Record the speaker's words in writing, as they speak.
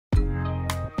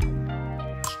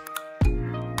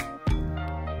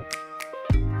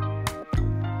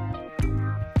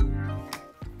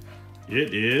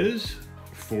It is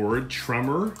Ford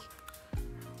Tremor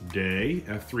Day,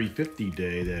 F-350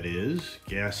 day that is,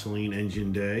 gasoline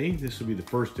engine day. This will be the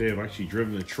first day I've actually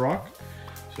driven the truck.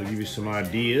 So I'll give you some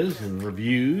ideas and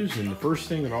reviews. And the first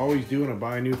thing that I always do when I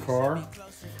buy a new car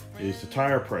is the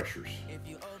tire pressures.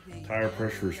 Tire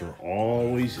pressures are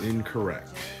always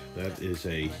incorrect. That is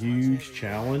a huge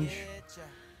challenge.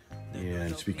 And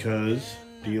it's because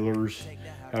dealers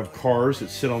have cars that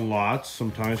sit on lots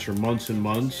sometimes for months and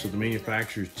months, so the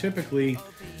manufacturers typically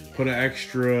put an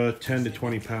extra 10 to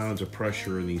 20 pounds of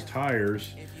pressure in these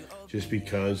tires just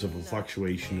because of the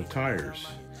fluctuation of tires.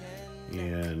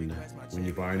 And when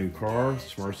you buy a new car, the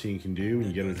smartest thing you can do when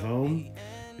you get it home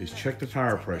is check the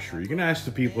tire pressure. You can ask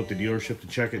the people at the dealership to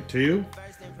check it too,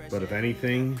 but if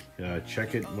anything,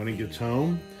 check it when it gets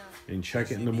home, and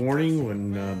check it in the morning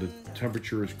when the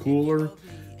temperature is cooler,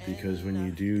 because when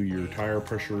you do your tire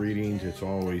pressure readings, it's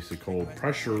always the cold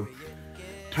pressure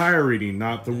tire reading,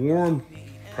 not the warm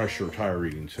pressure tire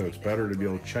reading. So it's better to be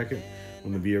able to check it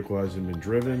when the vehicle hasn't been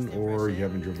driven or you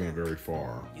haven't driven it very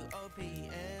far.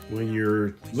 When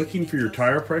you're looking for your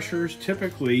tire pressures,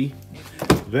 typically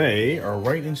they are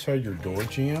right inside your door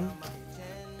jamb.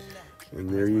 And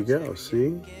there you go,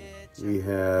 see? We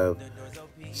have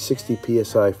 60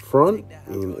 PSI front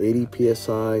and 80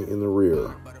 PSI in the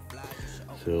rear.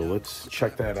 So let's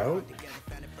check that out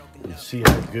and see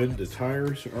how good the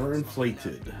tires are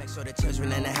inflated.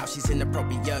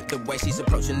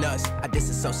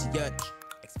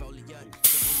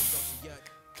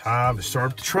 Time to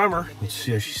start the Tremor. Let's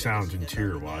see how she sounds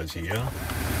interior-wise here. I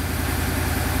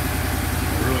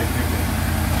really think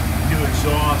the new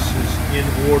exhaust is in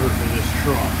order for this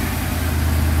truck.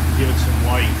 Give it some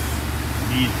life.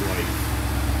 It needs life.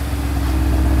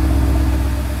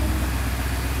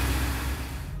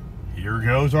 Here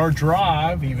goes our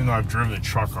drive, even though I've driven the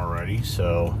truck already,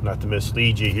 so not to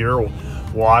mislead you here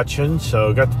watching.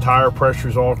 So got the tire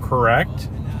pressures all correct.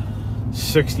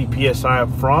 60 PSI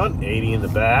up front, 80 in the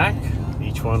back.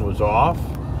 Each one was off.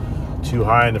 Too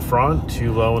high in the front,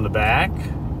 too low in the back.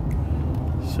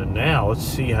 So now let's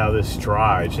see how this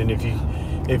drives. And if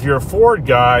you're a Ford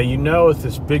guy, you know with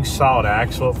this big solid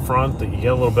axle up front that you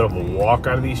get a little bit of a walk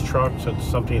out of these trucks. It's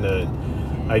something that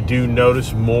I do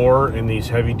notice more in these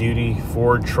heavy-duty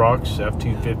Ford trucks,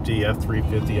 F-250,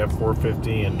 F-350,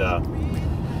 F-450,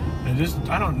 and just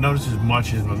I don't notice as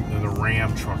much as in the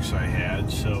Ram trucks I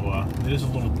had. So it is a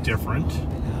little different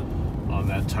on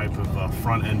that type of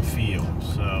front-end feel.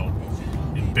 So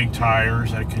in big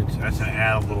tires, that's gonna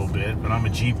add a little bit. But I'm a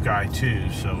Jeep guy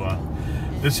too, so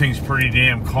this thing's pretty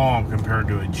damn calm compared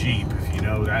to a Jeep. If you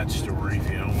know that story, if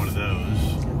you know one of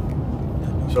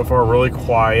those. So far, really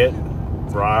quiet.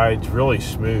 Rides really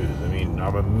smooth. I mean,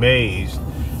 I'm amazed,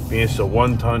 being it's a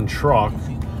 1-ton truck,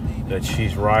 that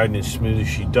she's riding as smooth as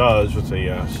she does with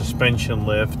a suspension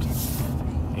lift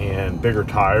and bigger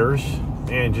tires,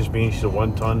 and just being she's a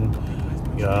 1-ton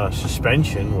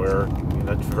suspension, where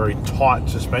that's a very taut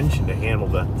suspension to handle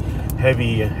the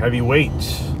heavy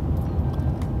weights.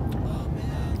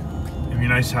 It'd be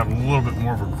nice to have a little bit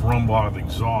more of a grumble out of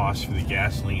exhaust for the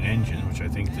gasoline engine, which I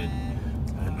think that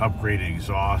an upgraded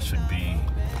exhaust would be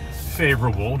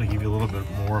favorable to give you a little bit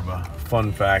more of a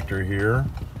fun factor here.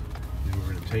 And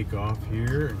we're going to take off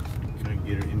here and kind of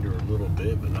get it into her a little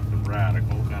bit, but nothing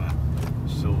radical. Kind of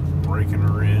still breaking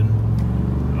her in.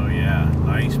 Oh yeah,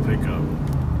 nice pickup.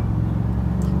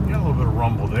 Got a little bit of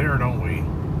rumble there, don't we?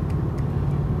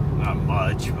 Not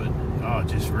much, but oh,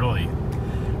 just really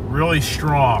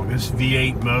strong. This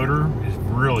V8 motor is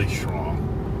really strong.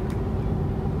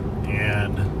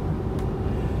 And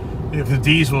if the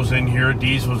diesel's in here,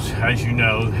 diesel's, as you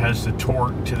know, has the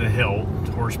torque to the hilt.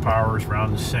 Horsepower is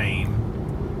around the same.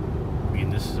 I mean,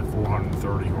 this is a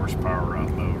 430 horsepower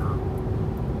motor.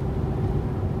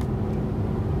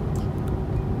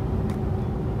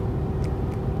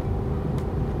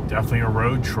 Definitely a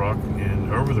road truck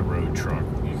and over-the-road truck.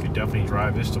 You could definitely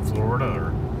drive this to Florida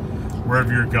or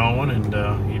wherever you're going, and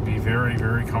you'd be very,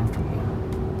 very comfortable.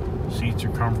 Seats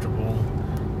are comfortable.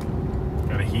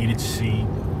 Got a heated seat.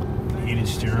 Heated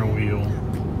steering wheel,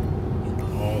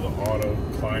 all the auto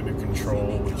climate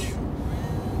control, which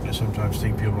I sometimes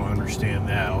think people don't understand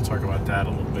that. I'll talk about that a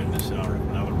little bit in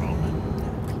another moment.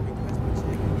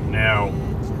 Now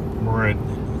we're at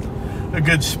a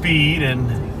good speed, and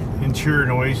interior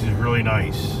noise is really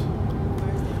nice.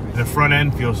 The front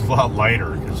end feels a lot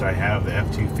lighter because I have the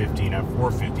F-250 and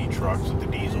F-450 trucks with the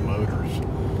diesel motors,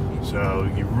 so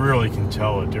you really can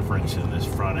tell a difference in this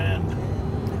front end.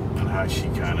 And how she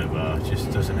kind of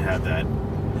just doesn't have that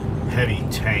heavy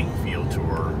tank feel to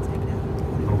her.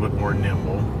 A little bit more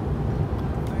nimble.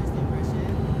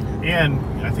 And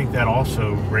I think that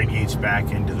also radiates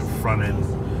back into the front end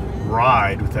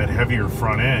ride with that heavier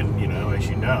front end, you know, as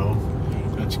you know,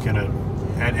 that's gonna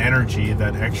add energy,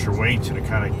 that extra weight's gonna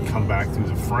kind of come back through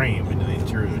the frame into the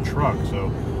interior of the truck.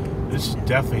 So this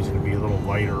definitely is gonna be a little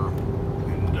lighter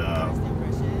and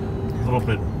a little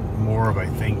bit more of, I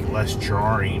think, less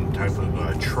jarring type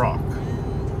of truck,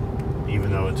 even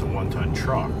though it's a 1-ton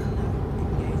truck.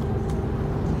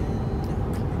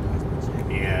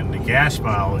 And the gas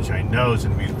mileage, I know, is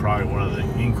going to be probably one of the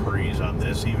inquiries on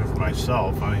this, even for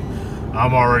myself.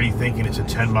 I'm already thinking it's a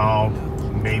 10 mile,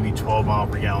 maybe 12 mile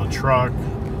per gallon truck,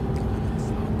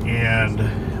 and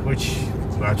which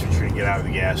that's what you're going to get out of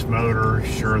the gas motor.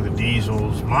 Sure, the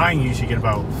diesels, mine usually get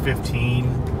about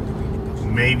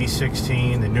 15, maybe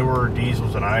 16. The newer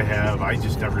diesels that I have, I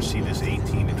just never see this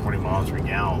 18 to 20 miles per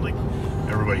gallon like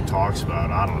everybody talks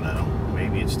about. I don't know,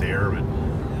 maybe it's there, but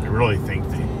I really think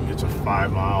that it's a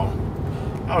 5 mile,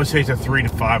 I would say it's a 3 to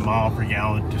 5 mile per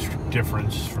gallon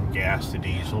difference from gas to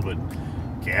diesel, but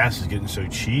gas is getting so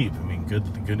cheap. I mean,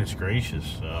 goodness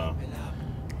gracious,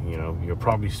 you know, you're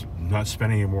probably not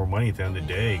spending any more money at the end of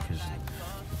the day because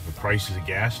the prices of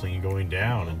gasoline are going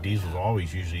down, and diesel's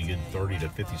always usually get 30 to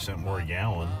 50 cents more a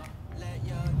gallon.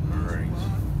 All right,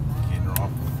 getting her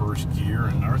off the first gear,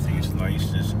 and another thing that's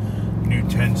nice is new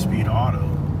 10-speed auto,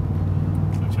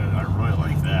 which I really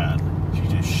like that. She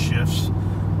just shifts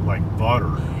like butter.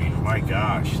 I mean, my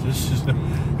gosh,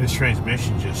 this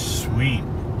transmission just sweet.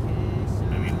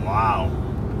 I mean, wow.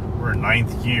 We're in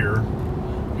 9th gear.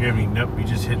 We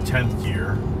just hit 10th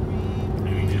gear. I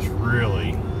mean,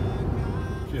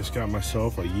 just got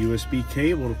myself a USB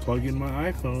cable to plug in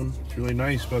my iPhone. It's really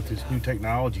nice about this new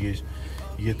technology is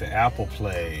you get the Apple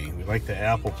Play. We like the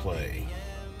Apple Play.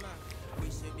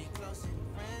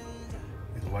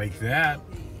 Like that.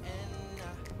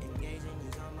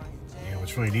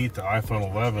 What's really neat, the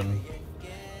iPhone 11,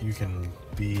 you can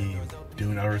be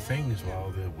doing other things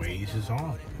while the Waze is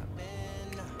on.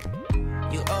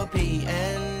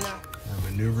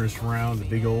 Maneuver us around the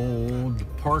big old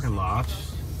parking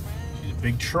lots. She's a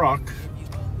big truck,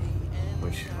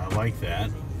 which I like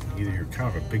that. Either you're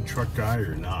kind of a big truck guy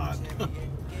or not.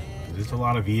 It's a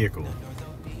lot of vehicle.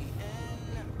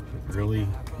 Really,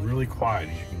 really quiet,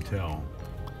 as you can tell.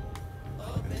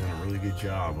 They've done a really good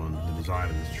job on the design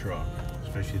of this truck,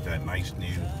 especially that nice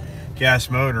new gas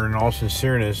motor. In all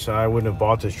sincereness, I wouldn't have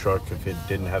bought this truck if it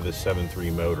didn't have the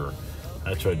 7.3 motor.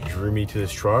 That's what drew me to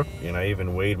this truck, and I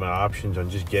even weighed my options on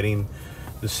just getting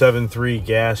the 7.3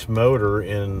 gas motor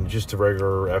in just a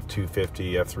regular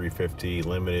F-250, F-350,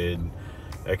 Limited,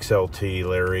 XLT,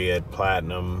 Lariat,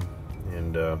 Platinum,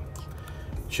 and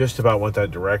just about went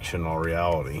that direction in all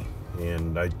reality.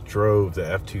 And I drove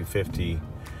the F-250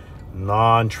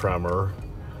 non-Tremor,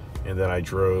 and then I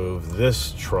drove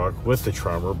this truck with the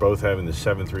Tremor, both having the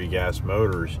 7.3 gas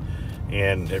motors,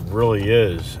 and it really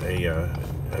is a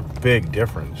big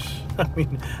difference. I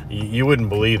mean, you wouldn't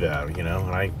believe that, you know,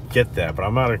 and I get that, but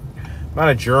I'm not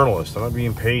a journalist. I'm not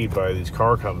being paid by these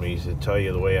car companies to tell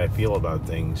you the way I feel about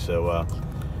things. So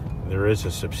there is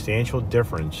a substantial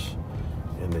difference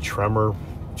in the Tremor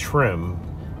trim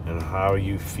and how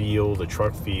you feel the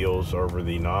truck feels over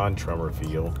the non-Tremor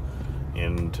feel.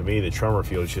 And to me, the Tremor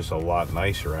feel is just a lot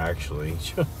nicer, actually.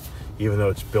 Even though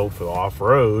it's built for the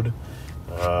off-road,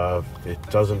 it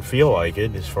doesn't feel like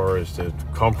it as far as the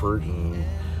comfort and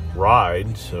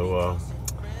ride. So,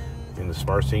 and the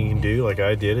smartest thing you can do, like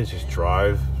I did, is just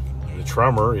drive the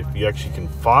Tremor if you actually can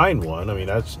find one. I mean,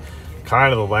 that's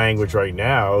kind of the language right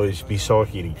now, is be so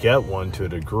lucky to get one to a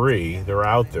degree. They're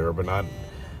out there, but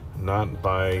not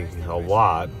by a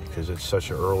lot, because it's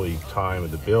such an early time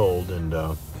of the build. And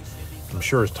I'm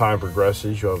sure as time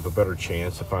progresses, you'll have a better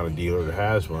chance to find a dealer that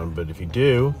has one. But if you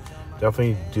do,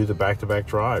 definitely do the back-to-back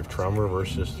drive, Tremor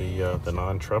versus the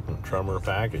non-Tremor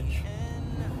package.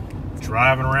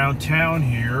 Driving around town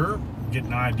here, get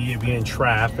an idea of being in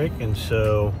traffic, and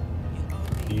so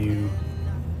you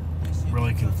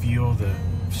really can feel the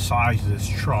size of this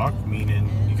truck, meaning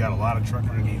you got a lot of truck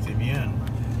underneath of you in.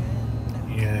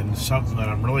 And something that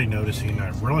I'm really noticing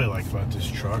that I really like about this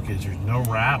truck is there's no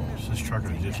rattles. This truck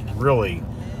is just really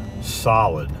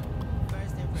solid.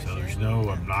 So there's no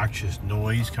obnoxious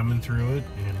noise coming through it.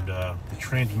 And the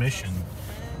transmission,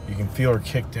 you can feel her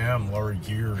kick down lower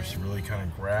gears to really kind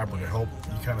of grab her to help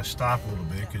you kind of stop a little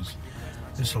bit, because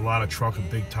there's a lot of truck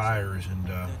with big tires, and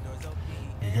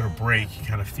you're going to brake, you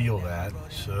kind of feel that.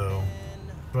 So,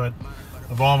 but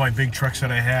of all my big trucks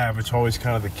that I have, it's always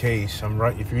kind of the case.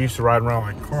 If you're used to riding around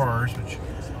like cars,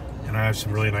 and I have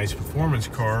some really nice performance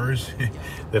cars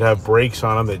that have brakes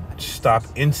on them that stop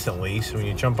instantly. So when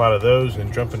you jump out of those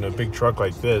and jump into a big truck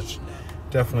like this,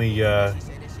 definitely you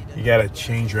got to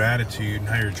change your attitude and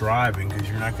how you're driving, because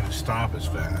you're not going to stop as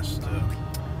fast.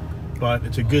 But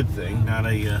it's a good thing, not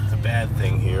a bad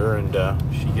thing here. And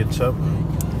she gets up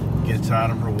and gets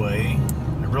out of her way.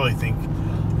 I really think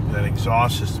that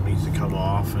exhaust system needs to come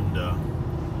off, and I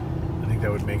think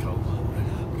that would make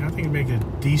a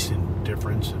decent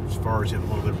difference as far as getting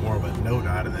a little bit more of a note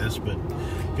out of this. But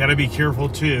you got to be careful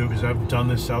too, because I've done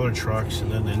this to other trucks,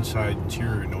 and then the inside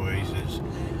interior noise is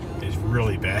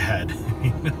really bad.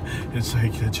 It's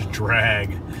like it's a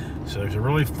drag. So there's a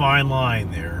really fine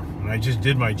line there. And I just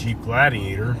did my Jeep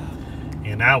Gladiator,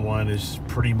 and that one is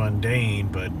pretty mundane,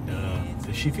 but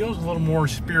she feels a little more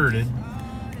spirited.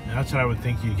 And that's what I would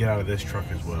think you'd get out of this truck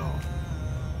as well.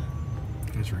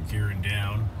 As we're gearing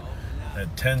down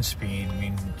at 10 speed, I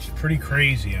mean, it's pretty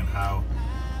crazy on how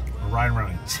we're riding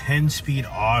around in 10-speed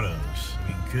autos. I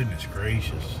mean, goodness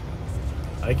gracious.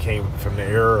 I came from the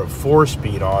era of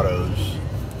 4-speed autos.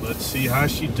 Let's see how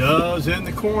she does in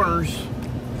the corners.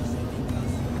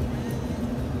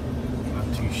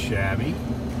 Not too shabby.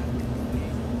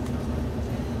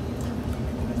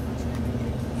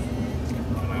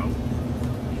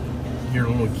 Get a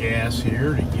little gas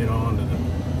here to get onto the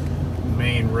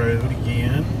main road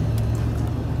again.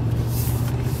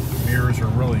 The mirrors are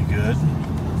really good.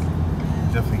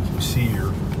 You definitely can see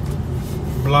your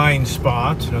blind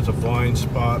spots. That's a blind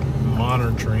spot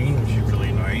monitoring, which is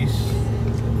really nice.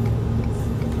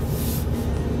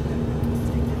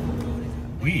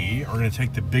 We are going to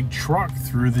take the big truck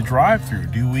through the drive-through.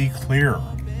 Do we clear?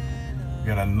 We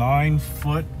got a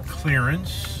 9-foot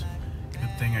clearance.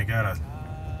 Good thing I got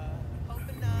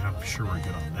I'm sure we're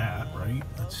good on that, right?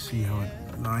 Let's see how it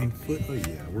 9 foot. Oh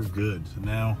yeah, we're good. So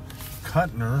now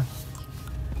cutting her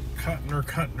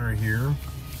here.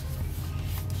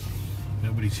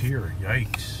 Nobody's here.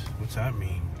 Yikes. What's that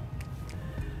mean?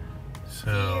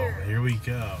 So here we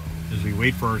go. As we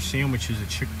wait for our sandwiches at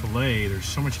Chick-fil-A, there's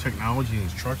so much technology in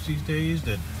these trucks these days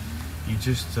that you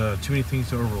just too many things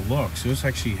to overlook. So this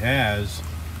actually has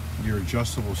your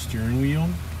adjustable steering wheel,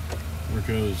 where it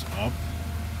goes up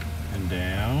and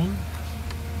down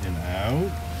and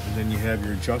out, and then you have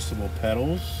your adjustable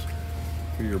pedals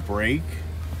for your brake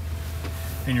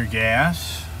and your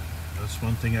gas. That's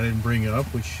one thing I didn't bring up,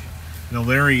 which an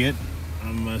Lariat,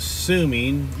 I'm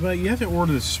assuming, but you have to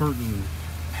order a certain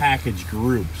package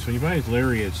group. So when you buy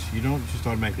Lariats, you don't just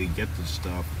automatically get this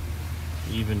stuff,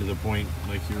 even to the point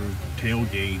like your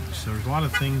tailgate. So there's a lot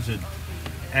of things that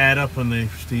add up on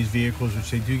these vehicles,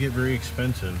 which they do get very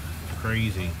expensive. It's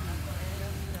crazy.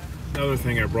 Another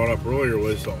thing I brought up earlier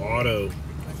was the auto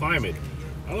climate.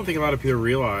 I don't think a lot of people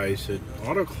realize that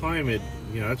auto climate,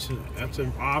 you know, that's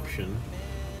an option,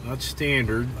 not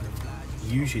standard.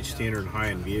 Usually it's standard in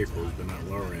high-end vehicles, but not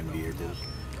lower-end vehicles.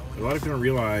 But a lot of people don't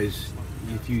realize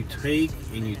if you take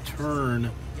and you turn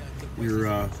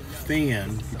your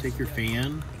fan, if you take your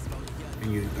fan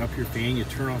and you up your fan, you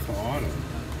turn off the auto.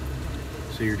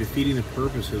 So you're defeating the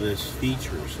purpose of this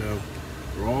feature. So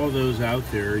for all those out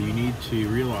there, you need to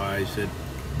realize that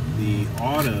the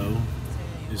auto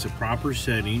is a proper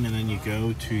setting, and then you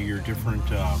go to your different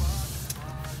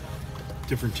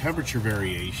temperature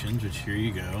variations, which here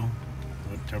you go,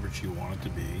 what temperature you want it to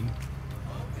be.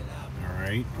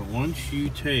 Alright, but once you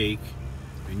take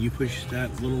and you push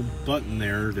that little button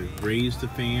there to raise the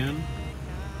fan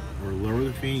or lower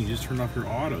the fan, you just turn off your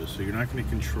auto, so you're not going to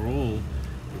control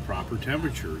the proper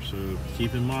temperature. So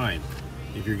keep in mind,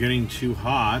 if you're getting too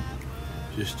hot,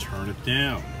 just turn it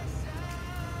down.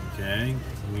 Okay?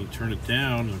 When you turn it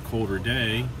down on a colder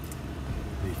day,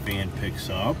 the fan picks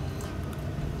up.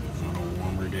 On a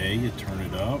warmer day, you turn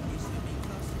it up,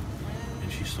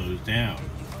 and she slows down.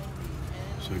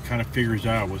 So it kind of figures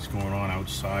out what's going on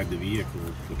outside the vehicle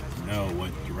to know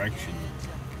what direction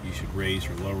you should raise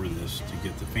or lower this to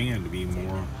get the fan to be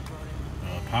more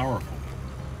powerful.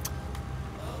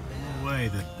 No way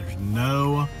that there's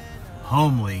no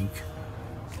home link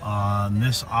on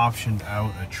this optioned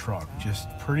out a truck. Just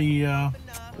pretty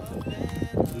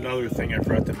another thing I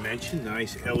forgot to mention,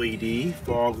 nice LED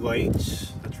fog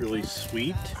lights. That's really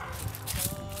sweet.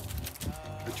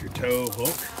 Got your tow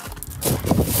hook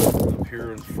up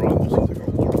here in front. Those things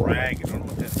look all dragging. I don't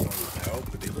know what that's all about,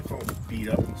 but they look all beat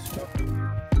up and stuff.